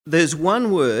There's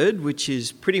one word which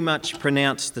is pretty much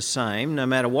pronounced the same no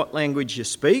matter what language you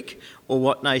speak or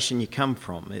what nation you come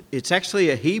from. It's actually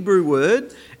a Hebrew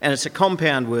word and it's a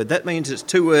compound word. That means it's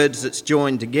two words that's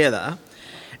joined together.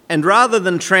 And rather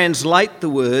than translate the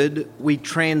word, we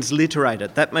transliterate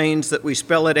it. That means that we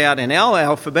spell it out in our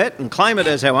alphabet and claim it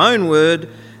as our own word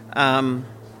and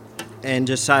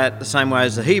just say it the same way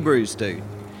as the Hebrews do.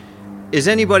 Is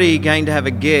anybody going to have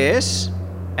a guess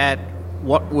at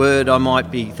what word I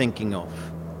might be thinking of?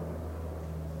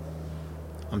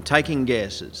 I'm taking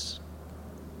guesses.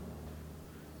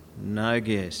 No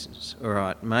guesses. All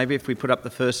right, maybe if we put up the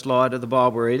first slide of the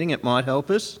Bible reading, it might help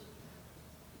us.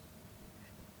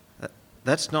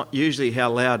 That's not usually how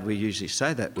loud we usually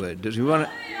say that word. Does we want to?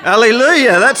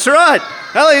 Hallelujah, that's right.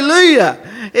 Hallelujah.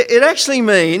 It actually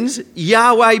means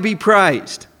Yahweh be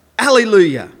praised.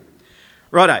 Hallelujah.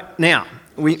 Righto. Now,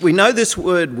 we know this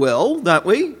word well, don't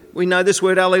we? We know this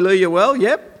word hallelujah well,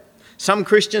 yep. Some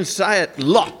Christians say it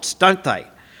lots, don't they?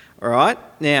 All right.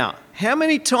 Now, how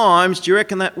many times do you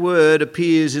reckon that word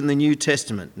appears in the New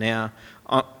Testament? Now,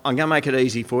 I'm going to make it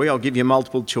easy for you. I'll give you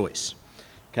multiple choice.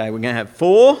 Okay, we're going to have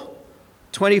 4,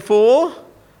 24,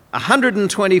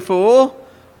 124,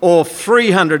 or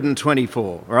 324.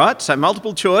 All right, so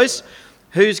multiple choice.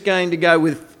 Who's going to go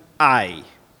with A?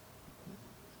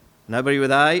 Nobody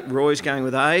with A? Roy's going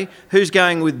with A. Who's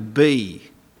going with B?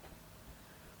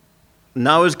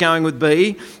 Noah's going with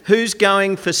B. Who's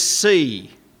going for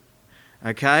C?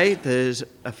 Okay, there's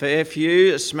a fair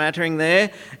few, a smattering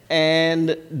there.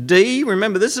 And D,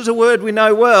 remember this is a word we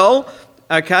know well.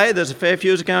 Okay, there's a fair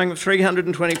few who's going with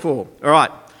 324. All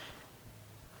right,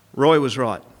 Roy was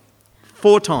right.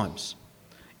 4 times.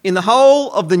 In the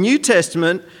whole of the New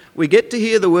Testament, we get to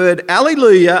hear the word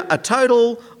hallelujah a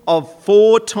total of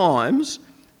 4 times.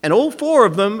 And all 4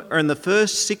 of them are in the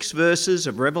first 6 verses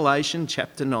of Revelation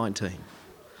chapter 19.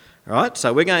 All right,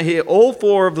 so we're going to hear all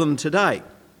 4 of them today.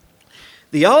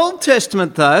 The Old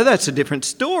Testament, though, that's a different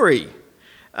story.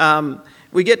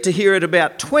 We get to hear it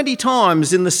about 20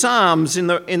 times in the Psalms in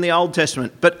the Old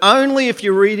Testament, but only if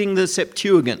you're reading the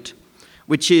Septuagint,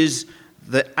 which is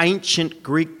the ancient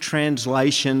Greek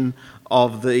translation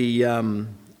of the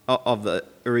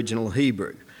original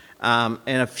Hebrew. And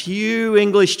a few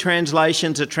English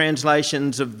translations are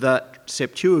translations of the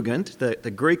Septuagint,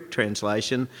 the Greek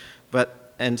translation,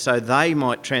 and so they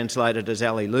might translate it as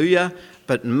Alleluia,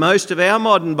 but most of our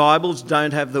modern Bibles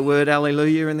don't have the word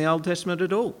Alleluia in the Old Testament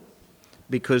at all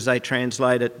because they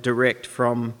translate it direct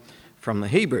from the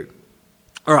Hebrew.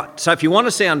 All right, so if you want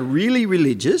to sound really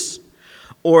religious,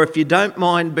 or if you don't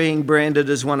mind being branded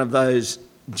as one of those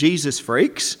Jesus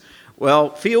freaks,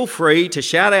 well, feel free to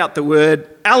shout out the word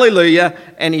Alleluia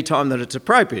anytime that it's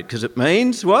appropriate, because it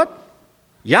means what?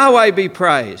 Yahweh be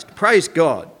praised. Praise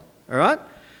God. All right?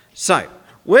 So,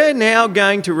 we're now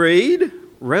going to read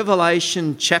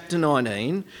Revelation chapter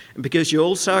 19, and because you're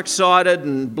all so excited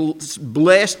and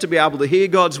blessed to be able to hear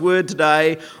God's word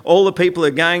today, all the people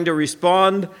are going to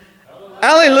respond,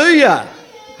 Alleluia.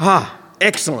 Ah,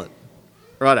 excellent.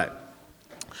 Righto.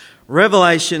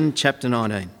 Revelation chapter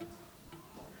 19.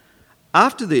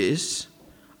 After this,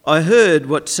 I heard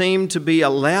what seemed to be a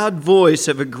loud voice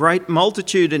of a great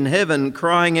multitude in heaven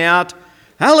crying out,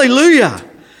 Hallelujah!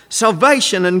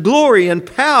 Salvation and glory and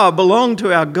power belong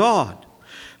to our God,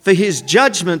 for his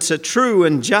judgments are true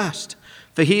and just,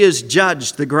 for he has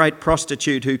judged the great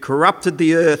prostitute who corrupted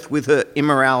the earth with her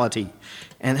immorality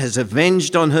and has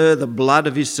avenged on her the blood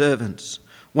of his servants.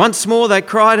 Once more they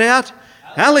cried out,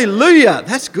 Hallelujah!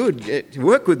 That's good.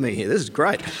 Work with me here. This is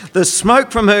great. The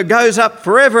smoke from her goes up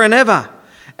forever and ever.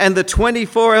 And the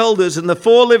 24 elders and the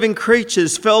 4 living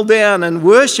creatures fell down and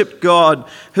worshipped God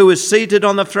who was seated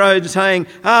on the throne, saying,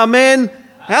 Amen,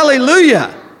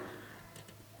 Hallelujah.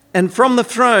 And from the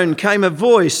throne came a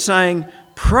voice saying,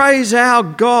 Praise our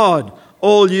God,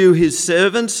 all you his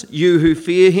servants, you who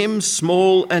fear him,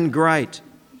 small and great.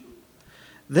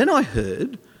 Then I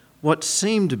heard what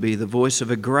seemed to be the voice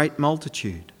of a great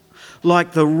multitude,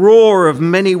 like the roar of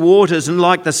many waters and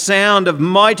like the sound of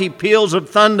mighty peals of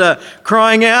thunder,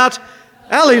 crying out,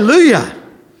 Hallelujah!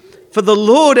 For the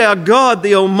Lord our God,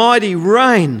 the Almighty,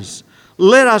 reigns.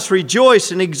 Let us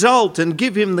rejoice and exult and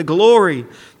give him the glory,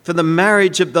 for the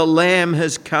marriage of the Lamb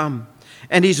has come,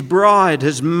 and his bride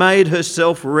has made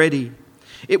herself ready.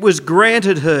 It was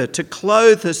granted her to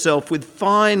clothe herself with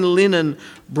fine linen,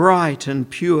 bright and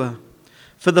pure.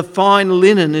 For the fine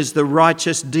linen is the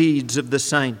righteous deeds of the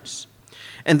saints.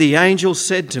 And the angel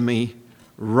said to me,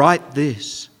 Write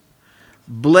this,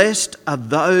 Blessed are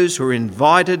those who are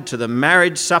invited to the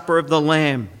marriage supper of the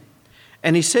Lamb.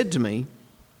 And he said to me,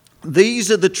 These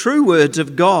are the true words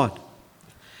of God.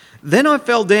 Then I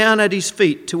fell down at his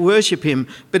feet to worship him,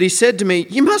 but he said to me,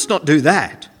 "You must not do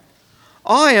that.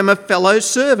 I am a fellow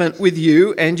servant with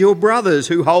you and your brothers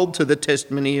who hold to the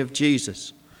testimony of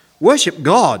Jesus. Worship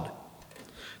God,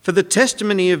 for the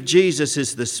testimony of Jesus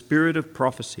is the spirit of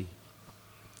prophecy."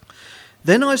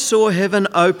 Then I saw heaven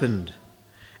opened,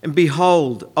 and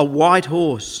behold, a white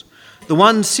horse. The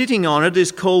one sitting on it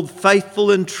is called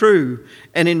Faithful and True,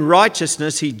 and in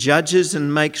righteousness he judges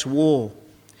and makes war.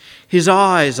 His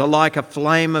eyes are like a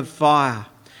flame of fire,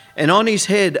 and on his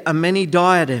head are many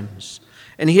diadems,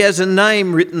 and he has a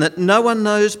name written that no one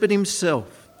knows but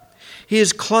himself. He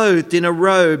is clothed in a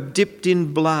robe dipped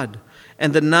in blood,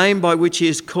 and the name by which he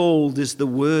is called is the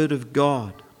Word of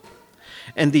God.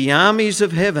 And the armies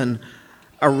of heaven,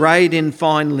 arrayed in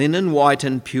fine linen, white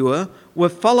and pure, were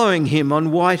following him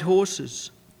on white horses.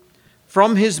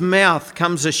 From his mouth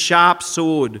comes a sharp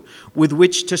sword with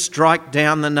which to strike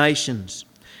down the nations,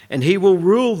 and he will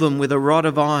rule them with a rod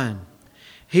of iron.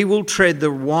 He will tread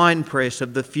the winepress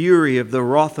of the fury of the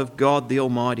wrath of God the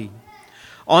Almighty.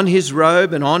 On his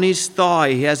robe and on his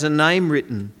thigh he has a name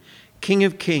written, King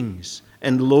of Kings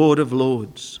and Lord of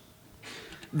Lords.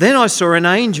 Then I saw an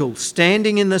angel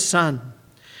standing in the sun,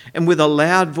 and with a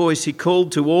loud voice he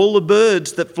called to all the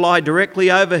birds that fly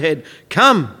directly overhead,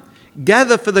 "Come,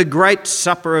 gather for the great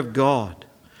supper of God,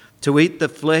 to eat the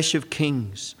flesh of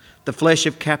kings, the flesh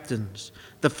of captains,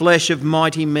 the flesh of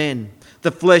mighty men,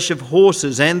 the flesh of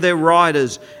horses and their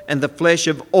riders, and the flesh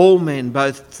of all men,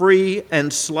 both free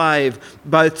and slave,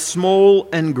 both small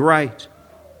and great."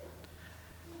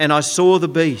 And I saw the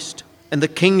beast and the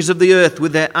kings of the earth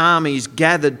with their armies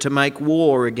gathered to make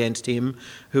war against him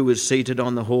who was seated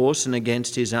on the horse and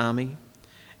against his army.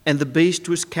 And the beast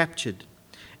was captured,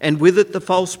 and with it the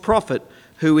false prophet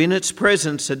who in its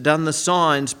presence had done the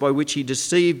signs by which he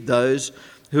deceived those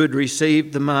who had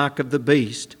received the mark of the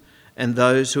beast and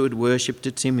those who had worshipped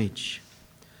its image.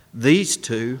 These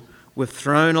two were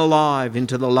thrown alive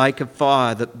into the lake of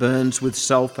fire that burns with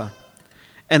sulphur.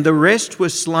 And the rest were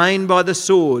slain by the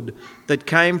sword that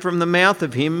came from the mouth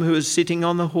of him who was sitting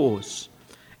on the horse,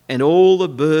 and all the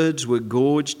birds were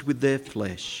gorged with their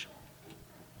flesh.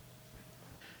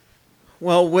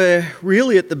 Well, we're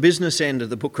really at the business end of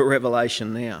the book of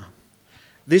Revelation now.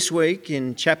 This week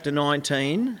in chapter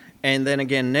 19, and then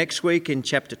again next week in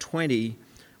chapter 20,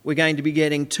 we're going to be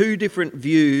getting two different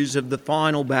views of the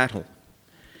final battle,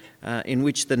 in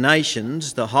which the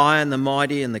nations, the high and the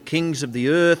mighty and the kings of the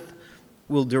earth,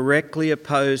 will directly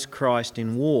oppose Christ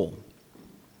in war.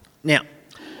 Now,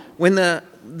 when the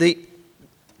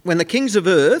kings of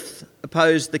earth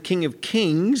oppose the King of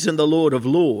Kings and the Lord of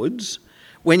Lords,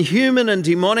 when human and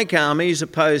demonic armies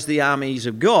oppose the armies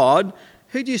of God,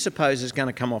 who do you suppose is going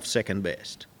to come off second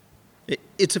best?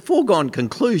 It's a foregone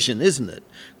conclusion, isn't it?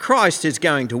 Christ is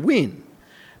going to win.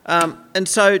 And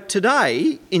so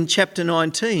today, in chapter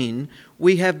 19,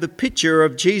 we have the picture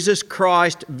of Jesus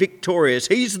Christ victorious.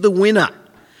 He's the winner.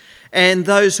 And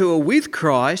those who are with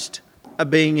Christ are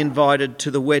being invited to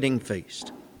the wedding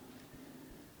feast.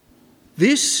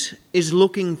 This is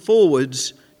looking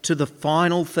forwards to the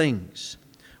final things.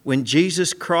 When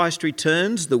Jesus Christ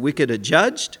returns, the wicked are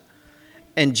judged,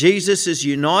 and Jesus is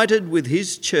united with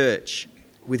his church,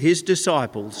 with his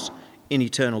disciples, in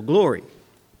eternal glory.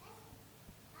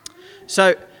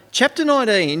 So, chapter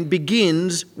 19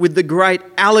 begins with the great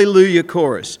Alleluia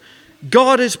chorus.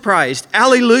 God is praised,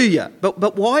 Alleluia.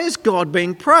 But why is God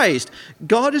being praised?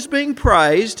 God is being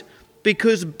praised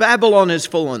because Babylon has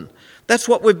fallen. That's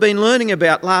what we've been learning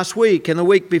about last week and the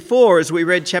week before as we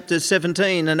read chapters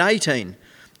 17 and 18.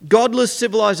 Godless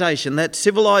civilization, that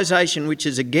civilization which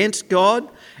is against God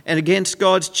and against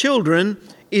God's children,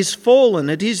 is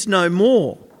fallen. It is no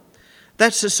more.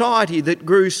 That society that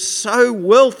grew so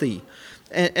wealthy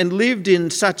and lived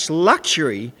in such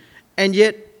luxury and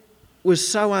yet was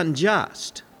so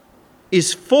unjust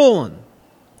is fallen.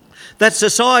 That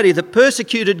society that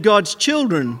persecuted God's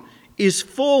children is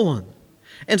fallen.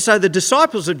 And so the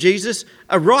disciples of Jesus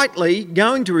are rightly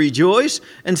going to rejoice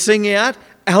and sing out,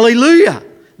 Alleluia.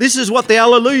 This is what the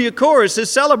Alleluia chorus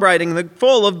is celebrating, the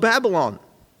fall of Babylon.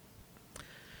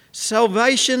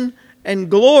 Salvation and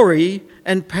glory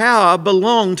and power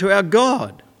belong to our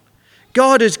God.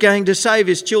 God is going to save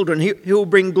his children. He will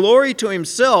bring glory to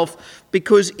himself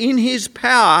because in his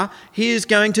power he is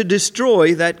going to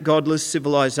destroy that godless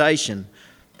civilization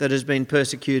that has been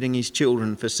persecuting his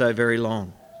children for so very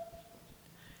long.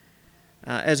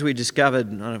 As we discovered,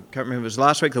 I can't remember if it was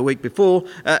last week or the week before,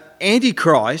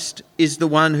 Antichrist is the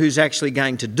one who's actually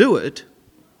going to do it,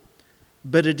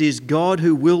 but it is God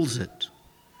who wills it,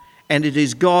 and it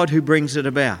is God who brings it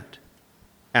about.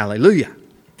 Alleluia.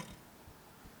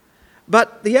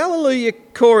 But the Alleluia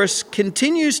chorus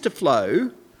continues to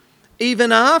flow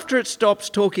even after it stops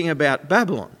talking about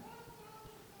Babylon.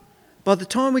 By the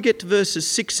time we get to verses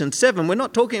 6 and 7, we're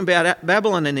not talking about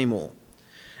Babylon anymore.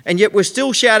 And yet we're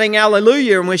still shouting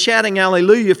Alleluia, and we're shouting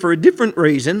Alleluia for a different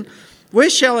reason. We're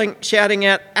shouting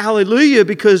out Alleluia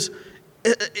because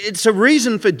it's a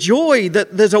reason for joy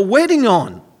that there's a wedding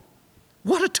on.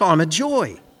 What a time of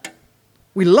joy.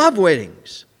 We love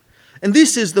weddings. And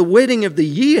this is the wedding of the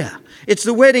year. It's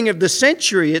the wedding of the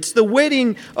century. It's the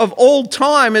wedding of all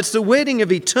time. It's the wedding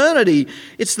of eternity.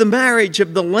 It's the marriage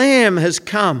of the Lamb has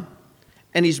come,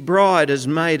 and his bride has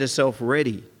made herself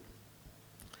ready.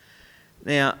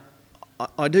 Now,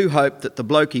 I do hope that the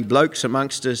blokey blokes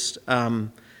amongst us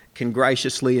can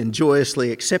graciously and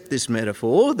joyously accept this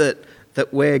metaphor that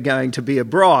we're going to be a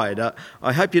bride.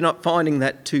 I hope you're not finding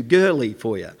that too girly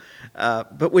for you.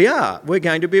 But we are. We're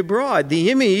going to be a bride. The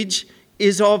image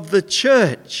is of the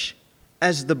church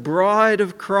as the bride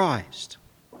of Christ.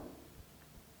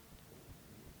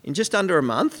 In just under a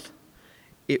month,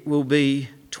 it will be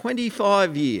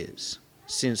 25 years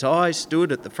since I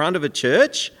stood at the front of a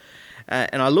church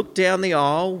and I looked down the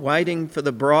aisle waiting for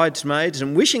the bridesmaids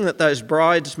and wishing that those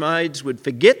bridesmaids would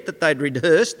forget that they'd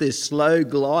rehearsed their slow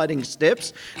gliding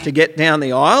steps to get down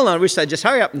the aisle. And I wish they'd just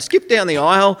hurry up and skip down the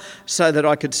aisle so that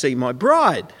I could see my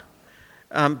bride.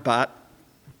 But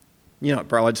you know what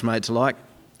bridesmaids are like.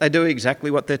 They do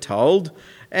exactly what they're told.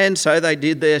 And so they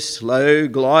did their slow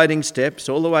gliding steps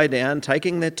all the way down,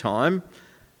 taking their time.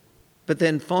 But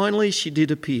then finally she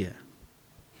did appear.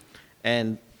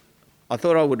 And I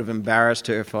thought I would have embarrassed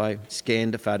her if I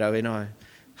scanned a photo in. The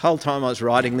whole time I was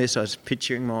writing this, I was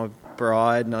picturing my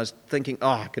bride and I was thinking,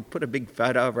 I could put a big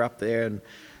photo of her up there, and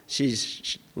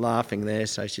she's laughing there,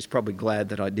 so she's probably glad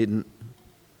that I didn't.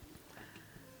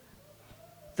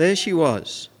 There she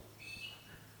was.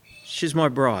 She's my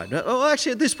bride. Oh,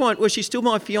 actually, at this point, was she still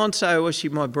my fiancée or was she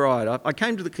my bride? I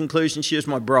came to the conclusion she was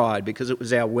my bride because it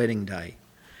was our wedding day.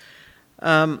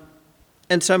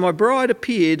 And so my bride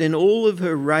appeared in all of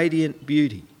her radiant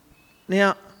beauty.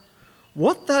 Now,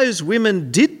 what those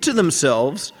women did to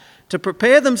themselves to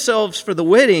prepare themselves for the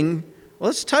wedding, well,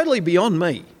 it's totally beyond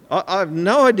me. I have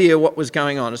no idea what was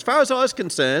going on. As far as I was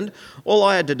concerned, all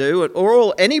I had to do, or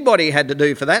all anybody had to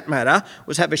do for that matter,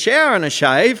 was have a shower and a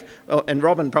shave, and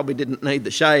Robin probably didn't need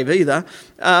the shave either,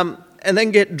 and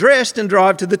then get dressed and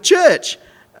drive to the church.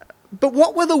 But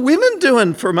what were the women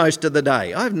doing for most of the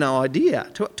day? I have no idea.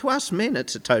 To us men,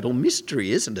 it's a total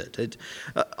mystery, isn't it?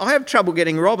 I have trouble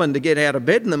getting Robin to get out of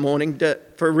bed in the morning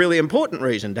for a really important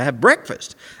reason, to have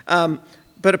breakfast.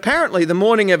 But apparently the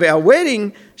morning of our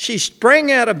wedding, she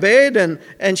sprang out of bed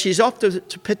and she's off to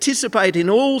participate in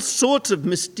all sorts of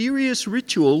mysterious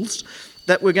rituals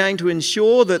that were going to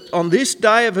ensure that on this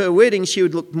day of her wedding, she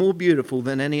would look more beautiful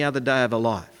than any other day of her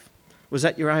life. Was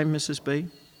that your aim, Mrs. B?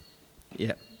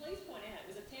 Yeah. Please point out,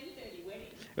 it was a 10:30 wedding.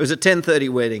 It was a 10:30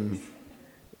 wedding.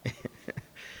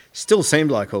 Still seemed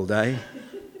like all day.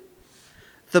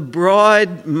 The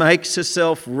bride makes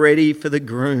herself ready for the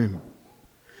groom.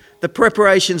 The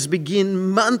preparations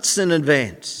begin months in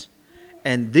advance.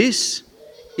 And this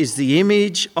is the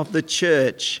image of the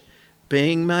church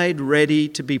being made ready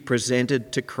to be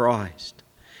presented to Christ.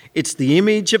 It's the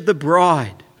image of the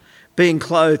bride being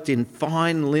clothed in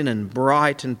fine linen,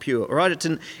 bright and pure. Right?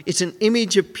 It's an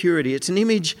image of purity. It's an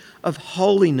image of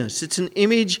holiness. It's an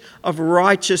image of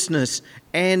righteousness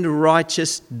and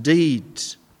righteous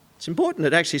deeds. It's important,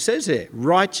 it actually says there,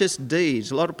 righteous deeds.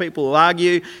 A lot of people will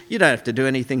argue, you don't have to do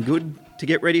anything good to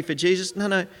get ready for Jesus.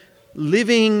 No.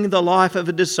 Living the life of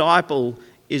a disciple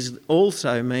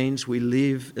also means we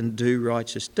live and do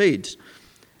righteous deeds.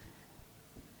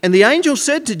 And the angel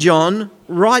said to John,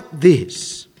 write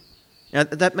this. Now,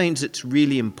 that means it's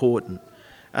really important.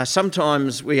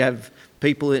 Sometimes we have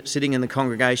people sitting in the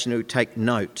congregation who take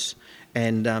notes.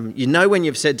 And you know when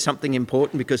you've said something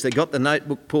important because they've got the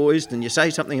notebook poised and you say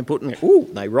something important,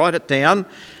 they write it down.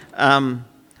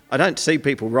 I don't see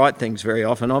people write things very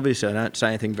often. Obviously, I don't say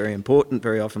anything very important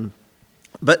very often.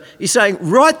 But he's saying,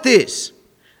 write this.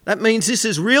 That means this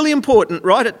is really important.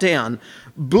 Write it down.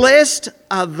 Blessed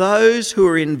are those who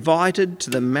are invited to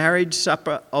the marriage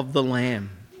supper of the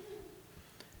Lamb.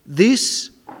 This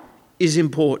is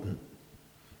important.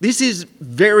 This is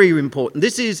very important.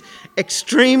 This is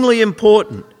extremely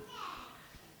important.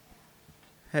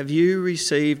 Have you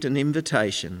received an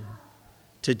invitation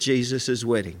to Jesus'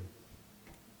 wedding?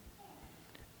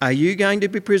 Are you going to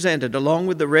be presented along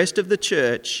with the rest of the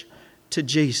church to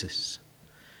Jesus,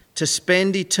 to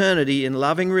spend eternity in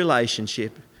loving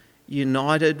relationship,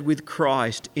 united with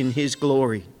Christ in his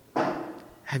glory?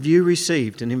 Have you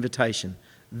received an invitation?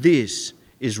 This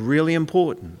is really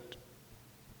important.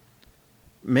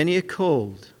 Many are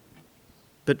called,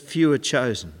 but few are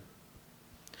chosen.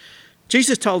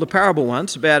 Jesus told a parable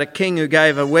once about a king who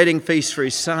gave a wedding feast for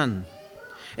his son.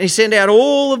 And he sent out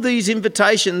all of these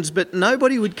invitations, but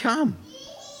nobody would come.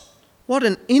 What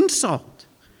an insult.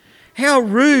 How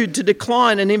rude to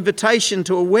decline an invitation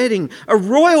to a wedding, a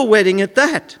royal wedding at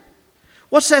that.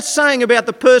 What's that saying about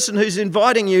the person who's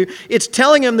inviting you? It's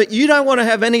telling them that you don't want to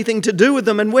have anything to do with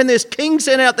them. And when this king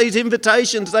sent out these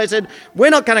invitations, they said, we're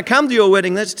not going to come to your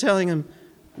wedding. That's telling them,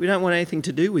 we don't want anything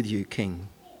to do with you, king.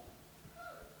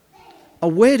 A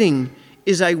wedding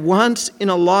is a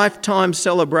once-in-a-lifetime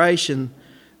celebration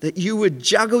that you would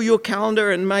juggle your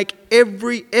calendar and make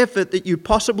every effort that you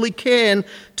possibly can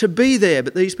to be there.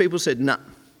 But these people said, no,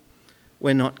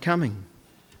 we're not coming.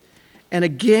 And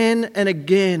again,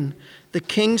 the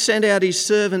king sent out his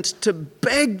servants to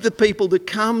beg the people to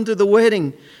come to the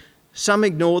wedding. Some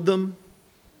ignored them.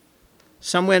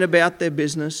 Some went about their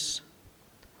business.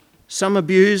 Some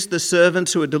abused the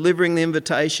servants who were delivering the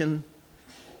invitation.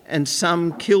 And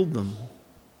some killed them.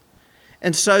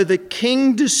 And so the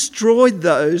king destroyed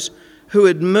those who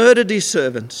had murdered his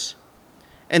servants,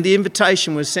 and the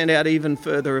invitation was sent out even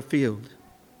further afield.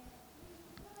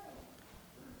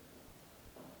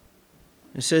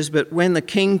 It says, but when the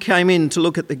king came in to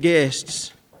look at the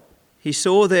guests, he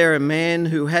saw there a man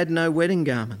who had no wedding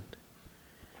garment.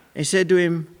 He said to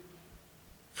him,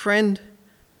 friend,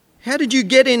 how did you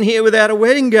get in here without a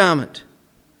wedding garment?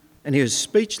 And he was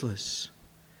speechless.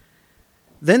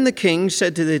 Then the king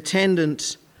said to the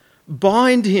attendants,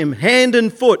 bind him hand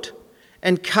and foot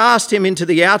and cast him into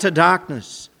the outer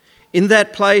darkness. In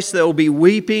that place there will be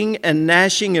weeping and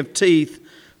gnashing of teeth,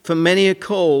 for many are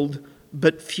called,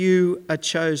 but few are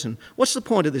chosen. What's the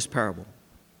point of this parable?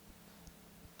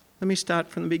 Let me start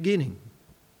from the beginning.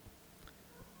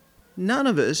 None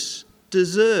of us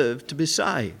deserve to be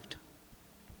saved.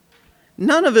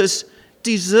 None of us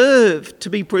deserve to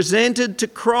be presented to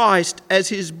Christ as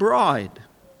his bride.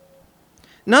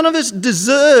 None of us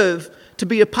deserve to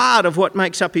be a part of what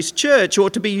makes up his church or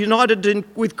to be united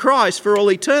with Christ for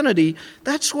all eternity.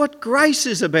 That's what grace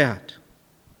is about.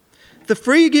 The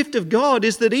free gift of God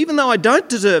is that even though I don't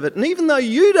deserve it, and even though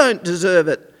you don't deserve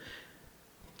it,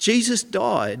 Jesus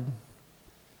died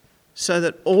so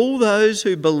that all those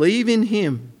who believe in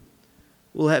him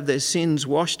will have their sins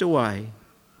washed away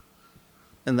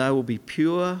and they will be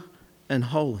pure and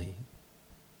holy.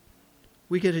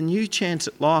 We get a new chance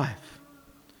at life.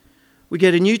 We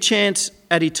get a new chance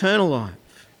at eternal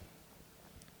life.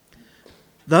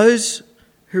 Those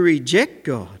who reject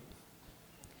God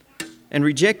and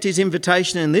reject his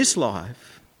invitation in this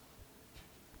life,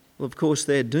 well, of course,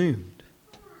 they're doomed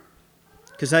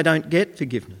because they don't get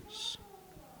forgiveness.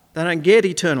 They don't get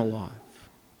eternal life.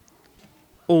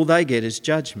 All they get is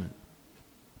judgment.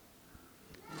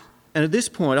 And at this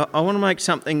point, I want to make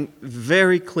something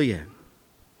very clear.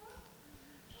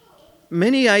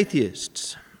 Many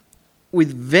atheists,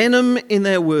 with venom in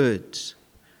their words,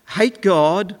 hate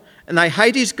God and they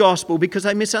hate his gospel because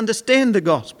they misunderstand the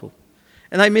gospel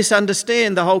and they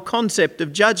misunderstand the whole concept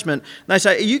of judgment. And they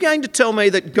say, are you going to tell me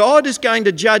that God is going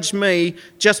to judge me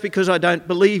just because I don't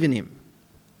believe in him?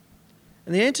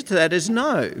 And the answer to that is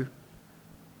no.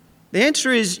 The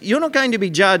answer is you're not going to be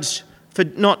judged for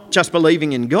not just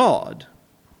believing in God.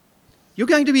 You're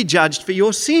going to be judged for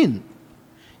your sin.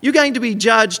 You're going to be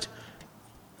judged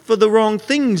for the wrong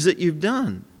things that you've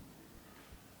done,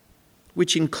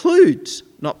 which includes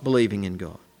not believing in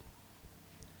God.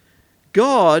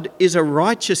 God is a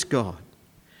righteous God.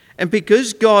 And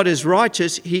because God is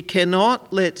righteous, he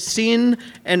cannot let sin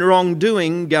and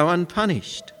wrongdoing go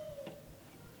unpunished.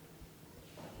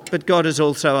 But God is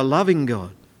also a loving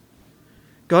God.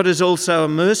 God is also a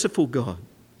merciful God.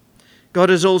 God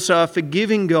is also a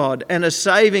forgiving God and a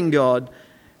saving God.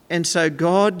 And so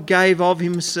God gave of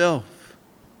himself.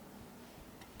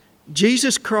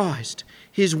 Jesus Christ,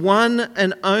 his one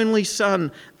and only Son,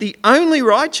 the only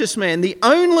righteous man, the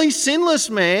only sinless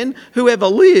man who ever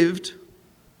lived,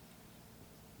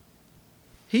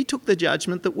 he took the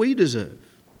judgment that we deserve.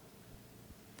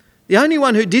 The only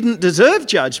one who didn't deserve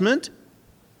judgment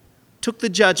took the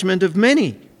judgment of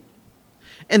many.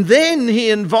 And then he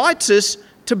invites us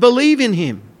to believe in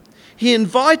him. He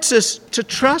invites us to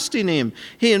trust in him.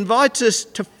 He invites us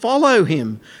to follow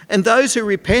him. And those who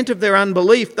repent of their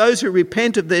unbelief, those who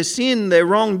repent of their sin, their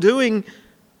wrongdoing,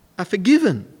 are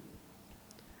forgiven.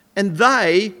 And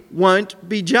they won't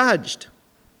be judged.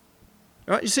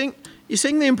 Right? You're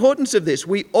seeing the importance of this.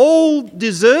 We all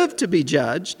deserve to be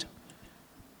judged,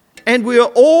 and we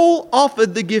are all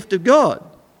offered the gift of God.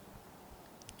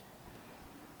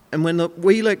 And when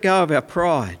we let go of our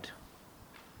pride,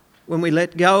 when we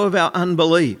let go of our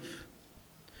unbelief,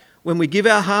 when we give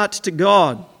our hearts to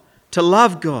God, to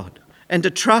love God and to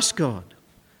trust God,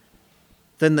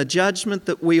 then the judgment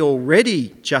that we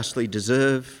already justly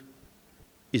deserve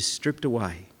is stripped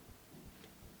away.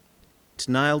 It's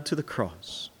nailed to the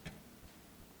cross.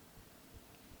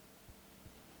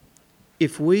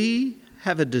 If we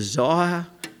have a desire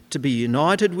to be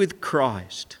united with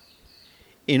Christ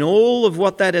in all of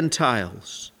what that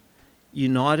entails,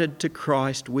 united to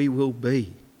Christ we will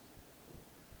be.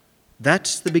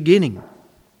 That's the beginning.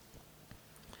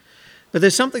 But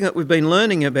there's something that we've been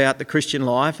learning about the Christian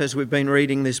life as we've been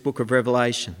reading this book of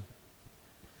Revelation.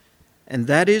 And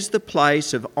that is the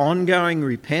place of ongoing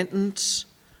repentance,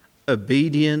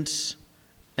 obedience,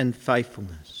 and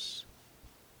faithfulness.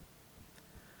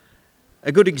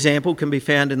 A good example can be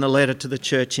found in the letter to the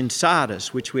church in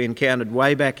Sardis, which we encountered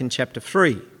way back in chapter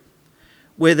 3,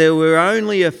 where there were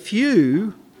only a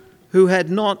few who had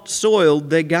not soiled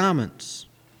their garments.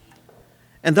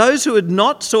 And those who had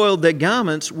not soiled their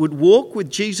garments would walk with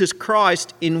Jesus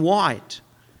Christ in white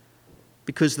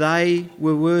because they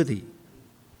were worthy.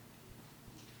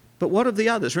 But what of the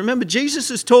others? Remember,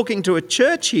 Jesus is talking to a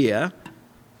church here,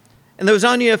 and there was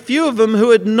only a few of them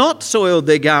who had not soiled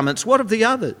their garments. What of the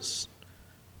others?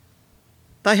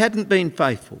 They hadn't been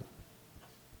faithful.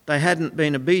 They hadn't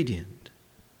been obedient.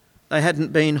 They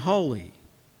hadn't been holy.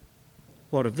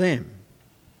 What of them?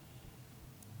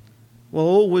 Well,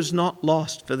 all was not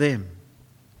lost for them.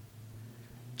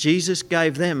 Jesus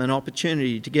gave them an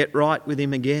opportunity to get right with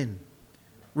him again.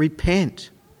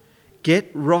 Repent. Get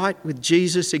right with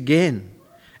Jesus again.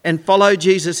 And follow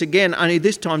Jesus again, only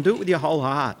this time do it with your whole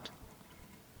heart.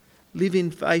 Live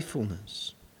in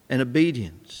faithfulness and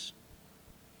obedience.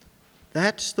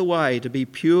 That's the way to be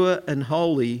pure and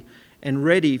holy and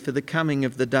ready for the coming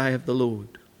of the day of the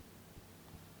Lord.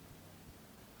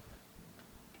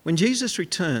 When Jesus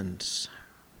returns,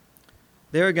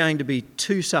 there are going to be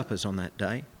two suppers on that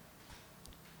day.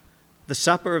 The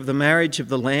supper of the marriage of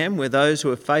the Lamb, where those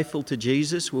who are faithful to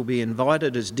Jesus will be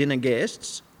invited as dinner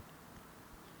guests.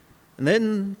 And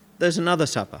then there's another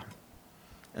supper,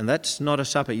 and that's not a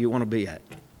supper you want to be at.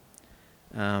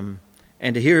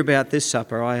 And to hear about this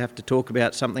supper, I have to talk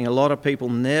about something a lot of people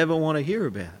never want to hear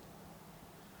about.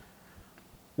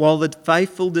 While the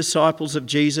faithful disciples of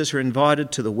Jesus are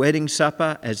invited to the wedding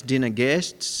supper as dinner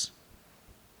guests,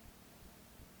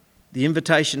 the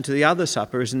invitation to the other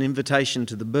supper is an invitation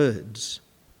to the birds.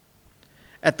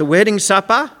 At the wedding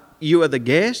supper, you are the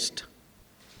guest.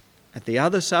 At the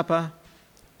other supper,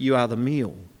 you are the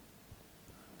meal.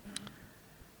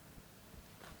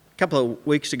 A couple of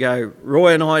weeks ago,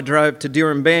 Roy and I drove to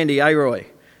Dirranbandi, Roy,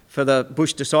 for the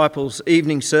Bush Disciples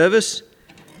evening service.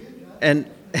 And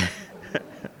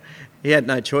he had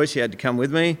no choice, he had to come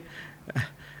with me.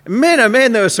 Man, oh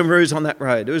man, there were some roos on that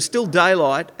road. It was still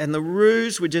daylight and the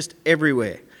roos were just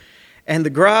everywhere. And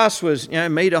the grass was,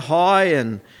 metre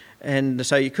high and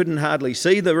so you couldn't hardly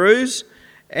see the roos.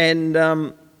 And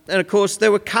of course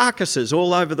there were carcasses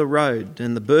all over the road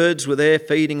and the birds were there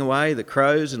feeding away, the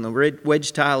crows and the red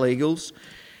wedge-tailed eagles.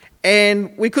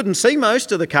 And we couldn't see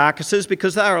most of the carcasses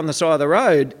because they were on the side of the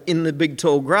road in the big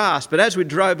tall grass. But as we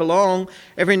drove along,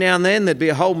 every now and then there'd be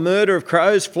a whole murder of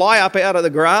crows fly up out of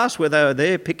the grass where they were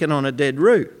there picking on a dead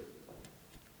roo.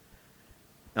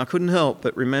 I couldn't help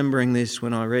but remembering this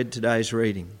when I read today's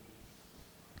reading.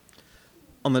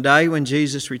 On the day when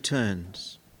Jesus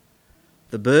returns,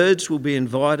 the birds will be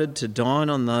invited to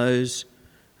dine on those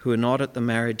who are not at the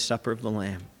marriage supper of the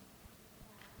Lamb.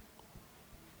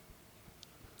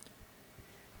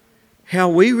 How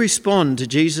we respond to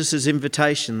Jesus'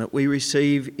 invitation that we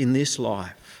receive in this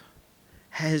life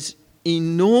has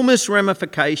enormous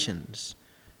ramifications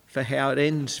for how it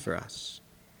ends for us.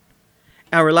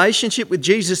 Our relationship with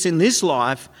Jesus in this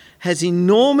life has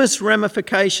enormous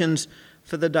ramifications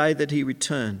for the day that he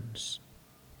returns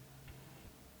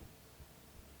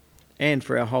and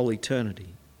for our whole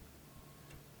eternity.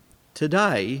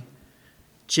 Today,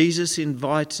 Jesus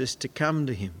invites us to come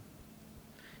to him.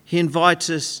 He invites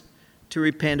us to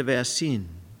repent of our sin.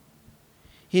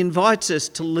 He invites us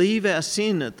to leave our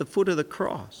sin at the foot of the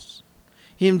cross.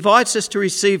 He invites us to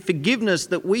receive forgiveness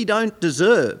that we don't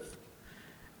deserve.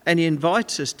 And he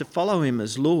invites us to follow him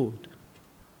as Lord.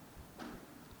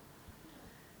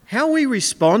 How we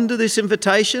respond to this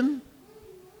invitation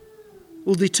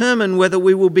will determine whether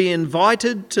we will be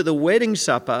invited to the wedding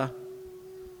supper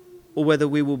or whether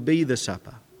we will be the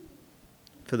supper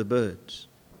for the birds.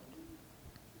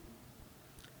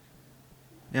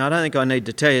 Now, I don't think I need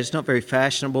to tell you, it's not very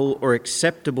fashionable or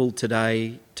acceptable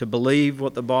today to believe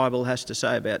what the Bible has to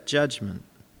say about judgment.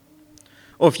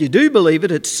 Or if you do believe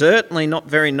it, it's certainly not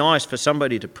very nice for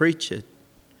somebody to preach it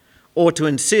or to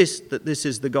insist that this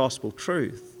is the gospel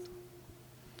truth.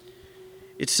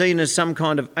 It's seen as some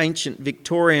kind of ancient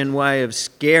Victorian way of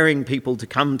scaring people to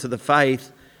come to the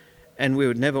faith, and we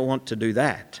would never want to do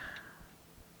that.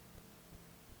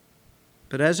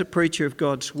 But as a preacher of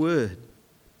God's word,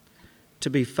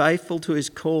 to be faithful to his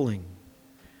calling,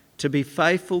 to be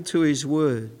faithful to his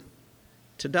word,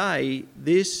 today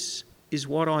this is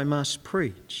what I must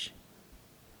preach.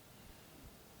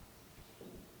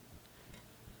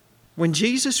 When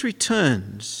Jesus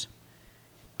returns,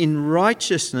 in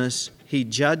righteousness he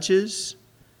judges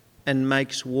and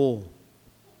makes war.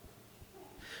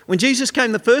 When Jesus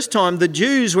came the first time, the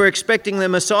Jews were expecting the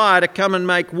Messiah to come and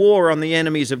make war on the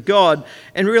enemies of God,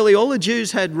 and really all the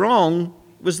Jews had wrong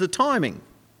was the timing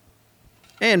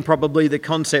and probably the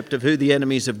concept of who the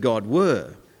enemies of God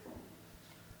were.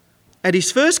 At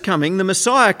his first coming, the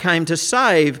Messiah came to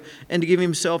save and to give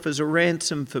himself as a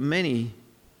ransom for many.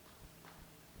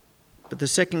 But the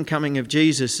second coming of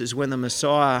Jesus is when the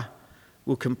Messiah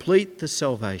will complete the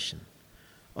salvation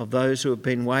of those who have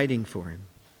been waiting for him.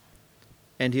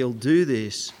 And he'll do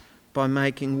this by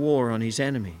making war on his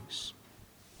enemies.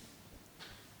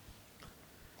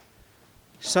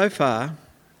 So far,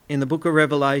 in the book of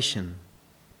Revelation,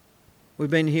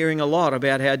 we've been hearing a lot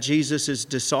about how Jesus'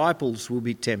 disciples will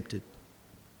be tempted.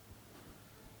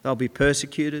 They'll be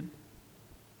persecuted.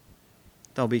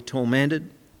 They'll be tormented.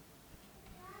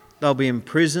 They'll be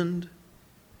imprisoned.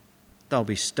 They'll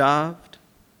be starved.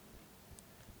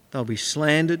 They'll be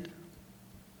slandered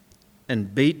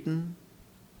and beaten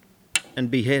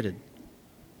and beheaded.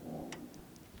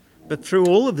 But through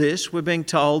all of this, we're being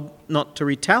told not to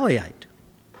retaliate.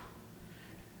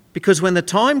 Because when the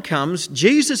time comes,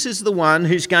 Jesus is the one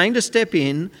who's going to step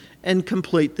in and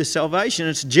complete the salvation.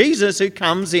 It's Jesus who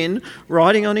comes in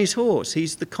riding on his horse.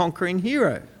 He's the conquering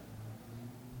hero.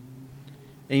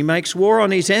 And he makes war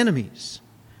on his enemies.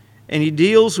 And he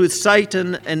deals with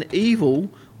Satan and evil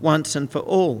once and for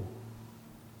all.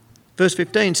 Verse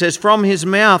 15 says, "From his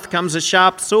mouth comes a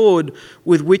sharp sword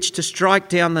with which to strike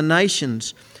down the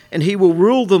nations, and he will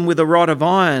rule them with a rod of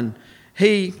iron.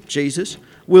 He," Jesus,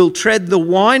 "will tread the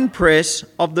winepress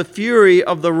of the fury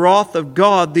of the wrath of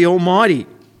God the Almighty."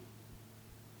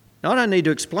 Now, I don't need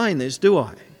to explain this, do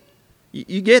I?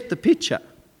 You get the picture.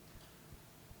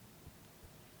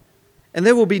 And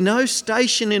there will be no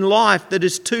station in life that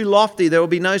is too lofty. There will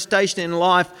be no station in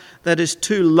life that is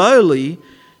too lowly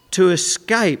to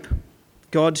escape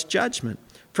God's judgment.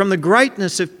 From the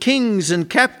greatness of kings and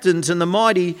captains and the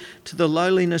mighty to the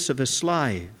lowliness of a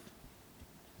slave.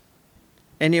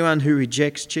 Anyone who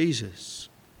rejects Jesus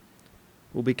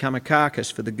will become a carcass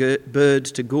for the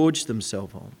birds to gorge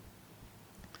themselves on.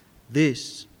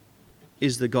 This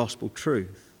is the gospel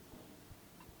truth.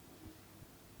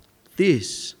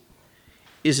 This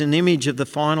is an image of the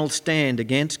final stand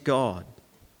against God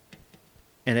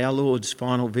and our Lord's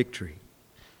final victory.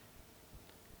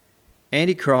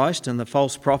 Antichrist and the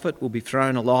false prophet will be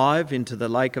thrown alive into the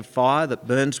lake of fire that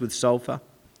burns with sulphur.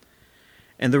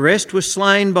 And the rest were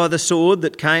slain by the sword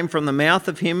that came from the mouth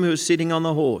of him who was sitting on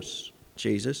the horse,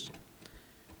 Jesus.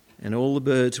 And all the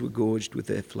birds were gorged with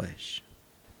their flesh.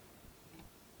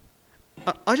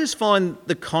 I just find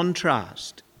the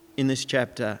contrast in this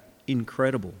chapter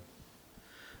incredible.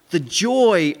 The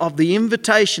joy of the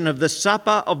invitation of the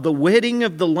supper of the wedding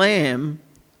of the Lamb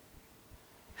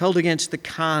held against the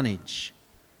carnage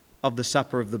of the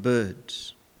supper of the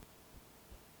birds.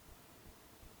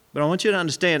 But I want you to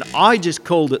understand, I just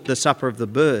called it the supper of the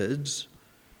birds.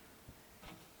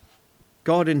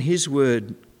 God in his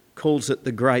word calls it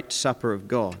the great supper of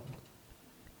God.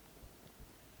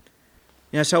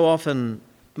 You know, so often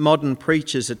modern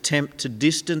preachers attempt to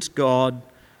distance God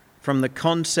from the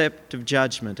concept of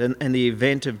judgment and the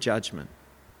event of judgment.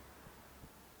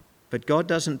 But God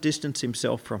doesn't distance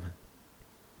himself from it.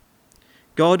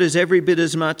 God is every bit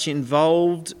as much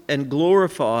involved and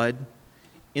glorified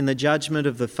in the judgment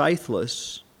of the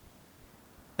faithless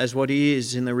as what he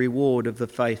is in the reward of the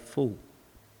faithful.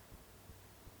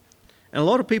 And a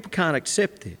lot of people can't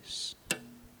accept this,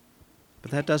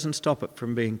 but that doesn't stop it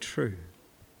from being true.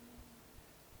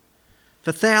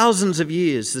 For thousands of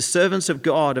years, the servants of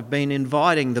God have been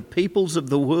inviting the peoples of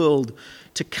the world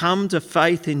to come to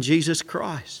faith in Jesus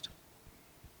Christ.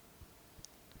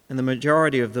 And the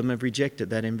majority of them have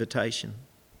rejected that invitation.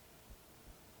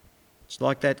 It's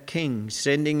like that king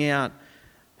sending out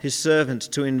his servants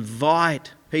to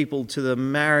invite people to the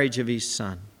marriage of his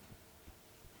son.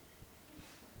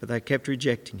 But they kept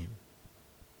rejecting him.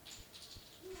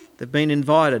 They've been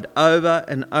invited over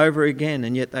and over again,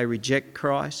 and yet they reject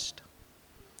Christ.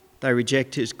 They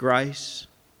reject his grace.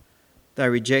 They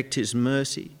reject his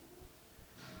mercy.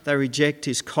 They reject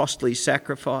his costly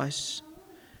sacrifice.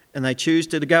 And they choose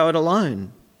to go it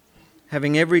alone,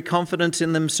 having every confidence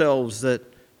in themselves that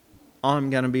I'm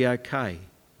going to be okay.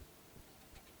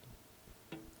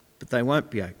 But they won't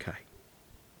be okay.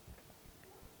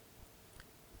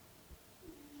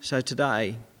 So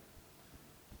today,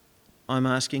 I'm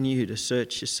asking you to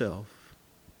search yourself.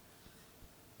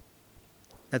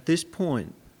 At this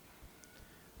point,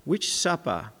 which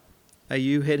supper are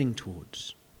you heading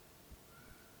towards?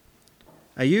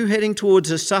 Are you heading towards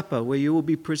a supper where you will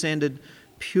be presented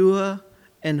pure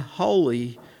and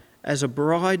holy as a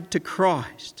bride to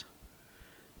Christ,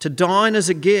 to dine as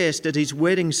a guest at his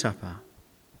wedding supper,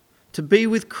 to be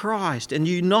with Christ and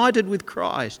united with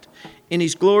Christ in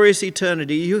his glorious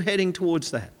eternity? Are you heading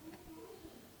towards that?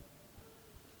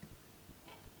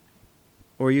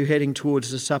 Or are you heading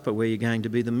towards the supper where you're going to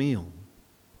be the meal?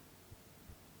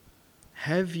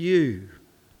 Have you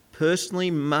personally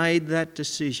made that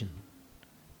decision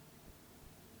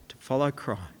to follow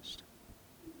Christ?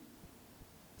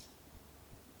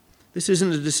 This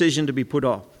isn't a decision to be put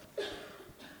off.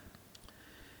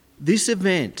 This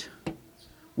event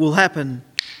will happen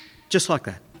just like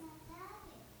that.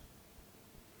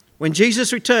 When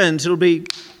Jesus returns, it'll be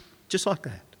just like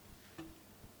that.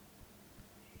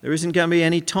 There isn't going to be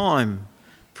any time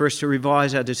for us to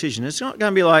revise our decision. It's not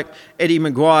going to be like Eddie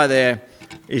Maguire there.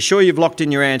 Are you sure you've locked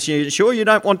in your answer? Are you sure you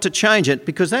don't want to change it?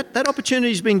 Because that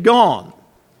opportunity's been gone.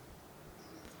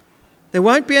 There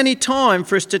won't be any time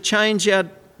for us to change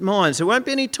our minds. There won't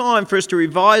be any time for us to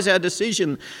revise our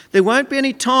decision. There won't be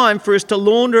any time for us to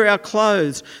launder our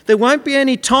clothes. There won't be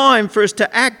any time for us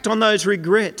to act on those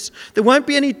regrets. There won't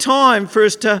be any time for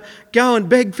us to go and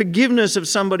beg forgiveness of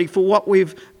somebody for what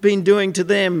we've been doing to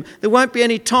them. There won't be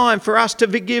any time for us to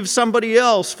forgive somebody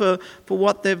else for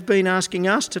what they've been asking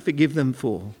us to forgive them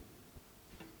for.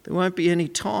 There won't be any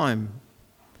time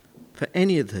for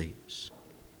any of these.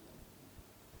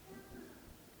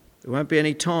 There won't be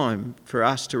any time for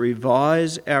us to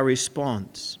revise our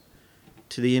response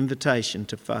to the invitation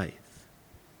to faith.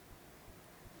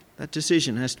 That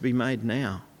decision has to be made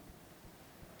now.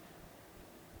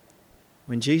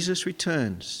 When Jesus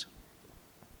returns,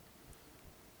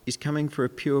 he's coming for a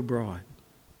pure bride.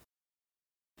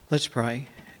 Let's pray.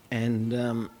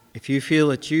 And if you feel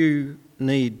that you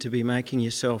need to be making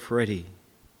yourself ready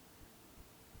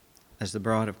as the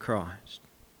bride of Christ,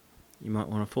 you might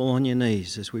want to fall on your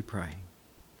knees as we pray.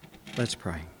 Let's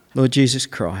pray. Lord Jesus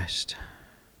Christ,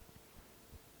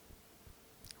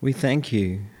 we thank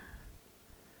you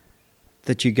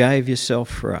that you gave yourself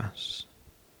for us.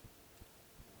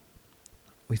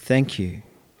 We thank you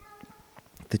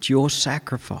that your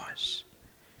sacrifice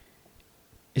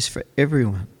is for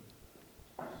everyone.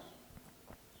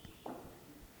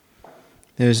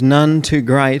 There is none too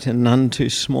great and none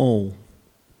too small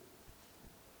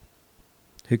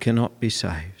who cannot be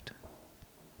saved.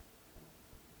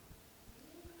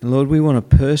 And Lord, we want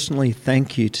to personally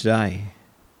thank you today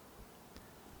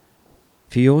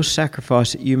for your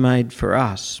sacrifice that you made for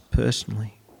us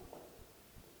personally.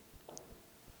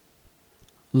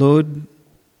 Lord,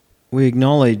 we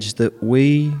acknowledge that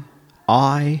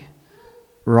I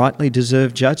rightly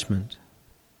deserve judgment.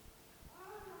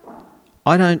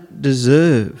 I don't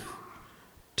deserve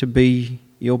to be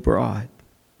your bride.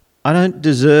 I don't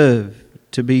deserve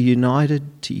to be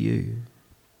united to you.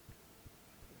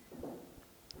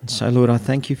 And so, Lord, I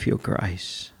thank you for your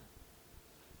grace.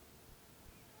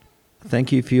 I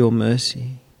thank you for your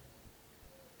mercy.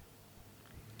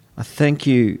 I thank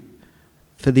you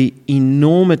for the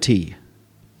enormity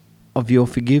of your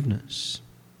forgiveness.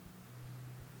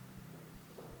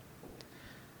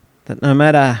 That no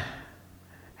matter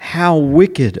how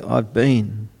wicked I've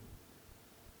been,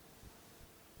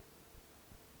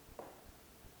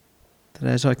 that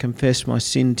as I confess my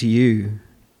sin to you,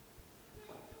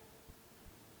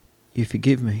 you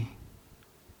forgive me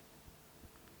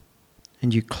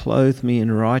and you clothe me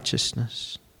in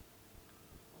righteousness.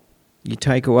 You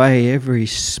take away every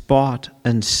spot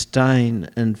and stain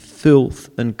and filth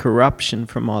and corruption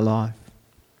from my life.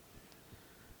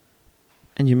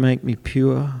 And you make me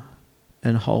pure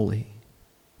and holy.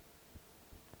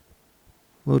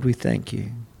 Lord, we thank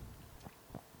you.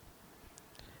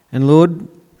 And Lord,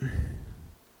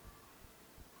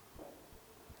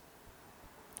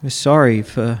 we're sorry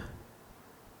for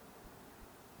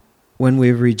when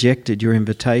we've rejected your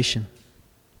invitation.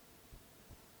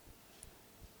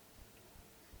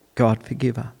 God,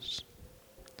 forgive us.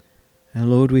 And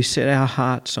Lord, we set our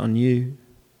hearts on you.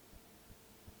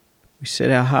 We set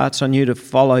our hearts on you to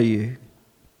follow you.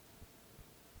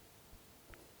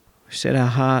 We set our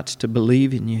hearts to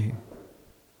believe in you.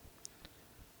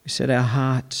 We set our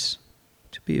hearts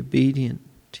to be obedient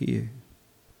to you.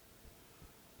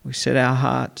 We set our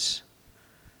hearts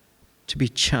to be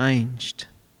changed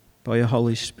by your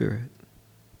Holy Spirit.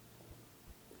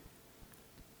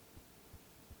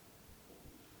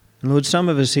 And Lord, some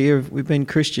of us here, we've been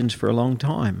Christians for a long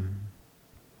time.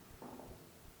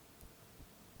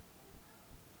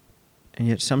 And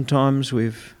yet sometimes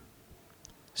we've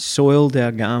soiled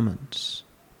our garments.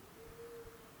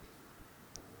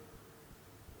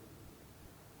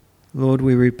 Lord,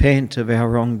 we repent of our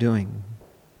wrongdoing.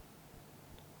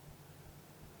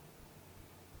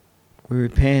 We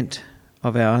repent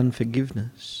of our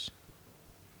unforgiveness.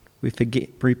 We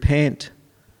repent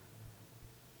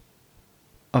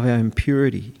of our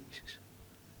impurities.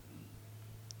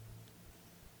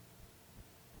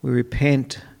 We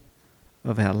repent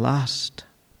of our lust,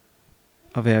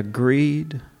 of our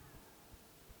greed,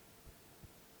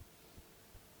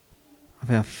 of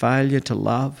our failure to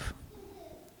love.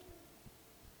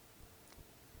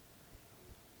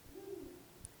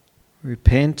 We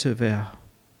repent of our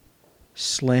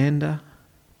slander,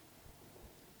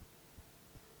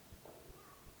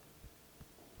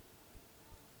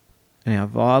 and our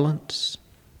violence,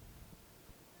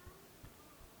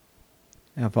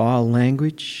 our vile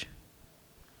language.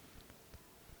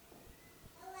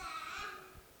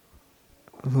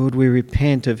 Lord, we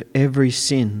repent of every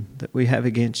sin that we have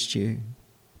against you.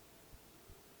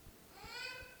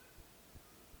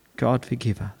 God,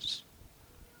 forgive us.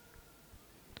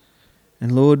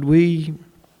 And Lord, we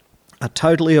are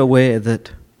totally aware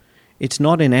that it's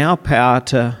not in our power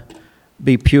to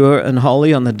be pure and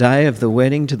holy on the day of the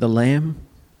wedding to the Lamb.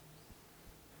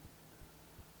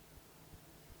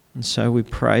 And so we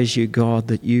praise you, God,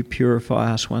 that you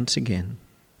purify us once again.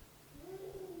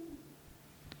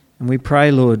 And we pray,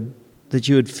 Lord, that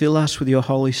you would fill us with your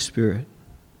Holy Spirit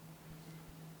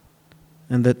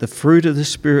and that the fruit of the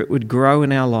Spirit would grow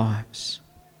in our lives.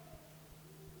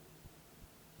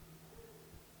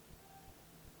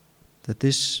 That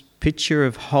this picture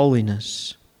of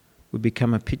holiness would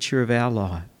become a picture of our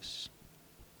lives.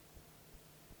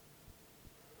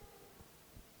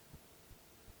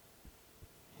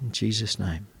 In Jesus'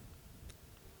 name,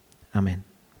 amen.